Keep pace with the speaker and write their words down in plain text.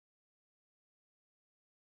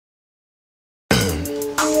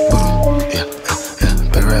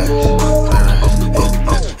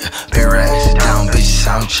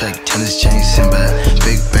check, tennis chain, Sinbad.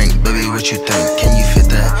 Big bank, baby, what you think? Can you fit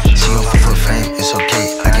that? She gon' fit for fame, it's okay,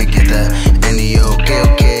 I can get that. And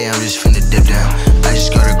okay, I'm just finna dip down. I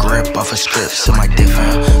just got a grip off a script, so my dick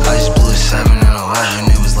found. I just blew a 7 and 11,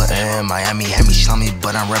 it was like, Miami had me slummy,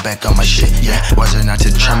 but I'm right back on my shit, yeah. Why's there not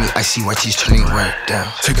to try me? I see white tees turning right down.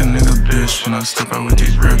 Take a nigga bitch when I step out with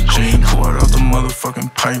these rip jeans. Pour out the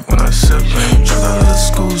motherfucking pipe when I sip lean. Dropped out of the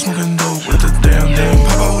school smoking dope with the damn thing.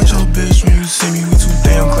 Pop out with your bitch when you see me, we too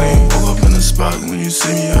damn clean. Pull up in the spot when you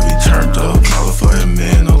see me, I be turned up. California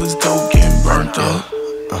man, all this dope getting burnt up.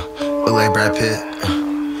 Look like Brad Pitt,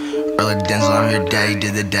 or like Denzel, I'm your daddy,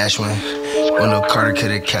 did the dash win. When no Carter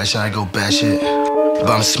could've cashed and I go bash it. But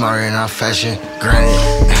I'm smarter and I'm fashion, granted.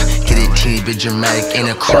 Get it teeny bit dramatic, ain't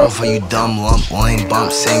a crown for you dumb lump. Lane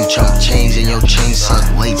bump, same chump, chains in your chain suck.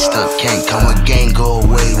 Late stuck, can't come again, go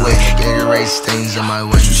away, Gatorade stains on my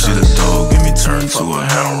way. You see the dog, get me turned to a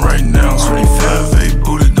hound right now. 25, 8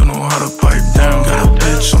 booted, don't know how to pipe down. Got a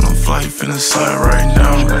bitch on a flight, finna slide right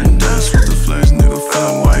now. And that's with the flash, nigga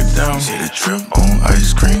feeling wiped down. See the trip on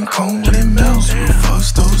ice cream cone when it melts. Real fucks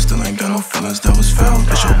though, still ain't got no feelings, that was foul.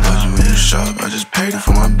 That's your budget when you shop, I just paid it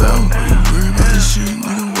for my belt. You worry about this shit,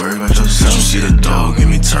 nigga, worry about yourself. You see the dog, get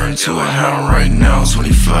me turned to a hound right now.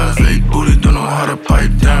 25, 8 booted, don't know how to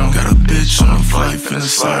pipe down. Got a bitch on a flight, finna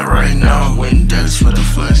slide right now. Waiting decks with the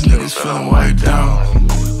flex, niggas feeling wiped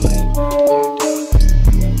down.